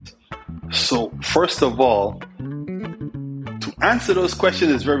So first of all, to answer those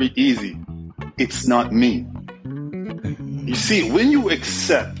questions is very easy. It's not me. You see, when you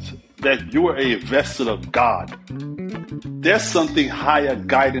accept that you are a vessel of God, there's something higher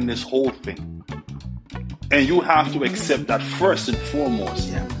guiding this whole thing. And you have to accept that first and foremost.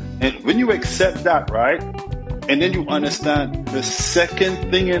 Yeah. And when you accept that, right, and then you understand the second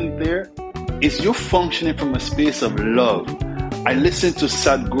thing in there is you're functioning from a space of love. I listened to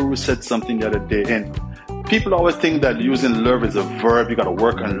Sadhguru said something the other day, and people always think that using love is a verb, you got to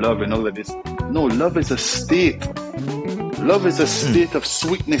work on love and all of this. No, love is a state. Love is a state of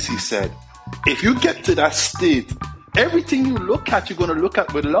sweetness, he said. If you get to that state, everything you look at, you're going to look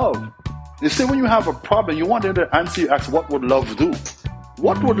at with love. You say when you have a problem, you want them to answer, you ask, what would love do?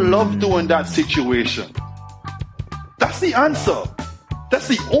 What would love do in that situation? That's the answer. That's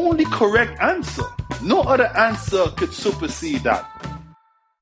the only correct answer. No other answer could supersede that.